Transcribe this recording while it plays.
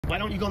Why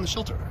don't you go in the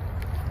shelter?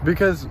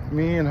 Because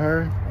me and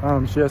her,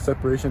 she has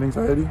separation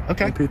anxiety and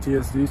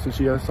PTSD, so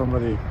she has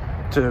somebody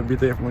to be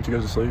there when she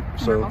goes to sleep.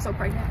 So I'm also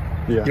pregnant.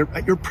 Yeah.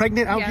 You're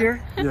pregnant out here?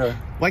 Yeah.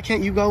 Why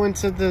can't you go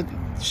into the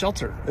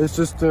shelter? It's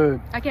just a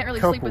I can't really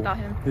couple. sleep without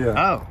him.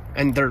 Yeah. Oh,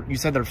 and you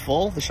said they're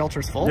full? The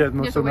shelter's full? Yeah,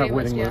 most of them have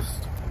waiting list.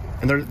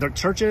 And there are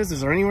churches?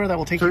 Is there anywhere that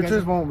will take you guys?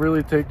 Churches won't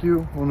really take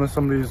you unless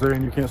somebody's there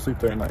and you can't sleep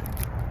there at night.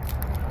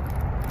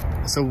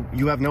 So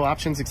you have no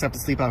options except to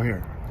sleep out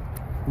here?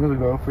 Really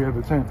though, if we have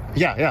a tent.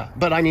 Yeah.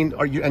 But I mean,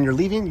 you're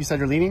leaving? You said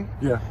you're leaving?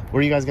 Yeah.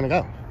 Where are you guys gonna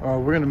go?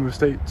 We're gonna move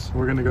states.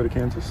 We're gonna go to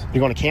Kansas. You're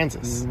going to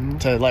Kansas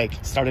to like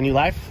start a new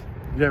life?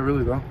 Yeah,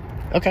 really though.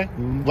 Okay.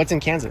 What's in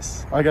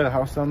Kansas? I got a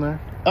house down there.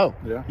 Oh,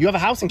 yeah. You have a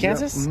house in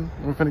Kansas? Yeah.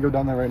 We're gonna go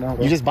down there right now.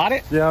 Bro. You just bought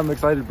it? Yeah, I'm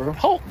excited, bro.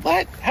 Oh,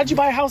 what? How'd you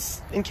buy a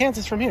house in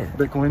Kansas from here?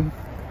 Bitcoin.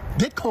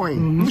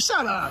 Bitcoin?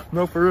 Shut up.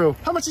 No, for real.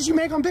 How much did you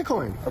make on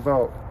Bitcoin?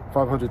 About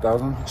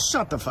 500,000.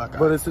 Shut the fuck up.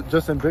 But it's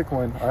just in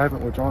Bitcoin. I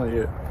haven't withdrawn it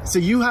yet. So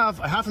you have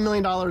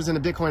 $500,000 in a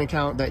Bitcoin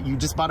account that you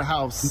just bought a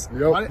house.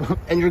 Yep.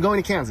 And you're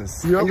going to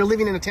Kansas. Yep. And you're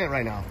living in a tent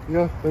right now.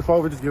 Yeah, that's why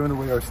we're just giving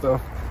away our stuff.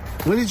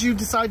 When did you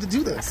decide to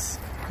do this?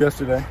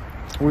 Yesterday.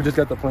 We just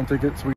got the plane tickets.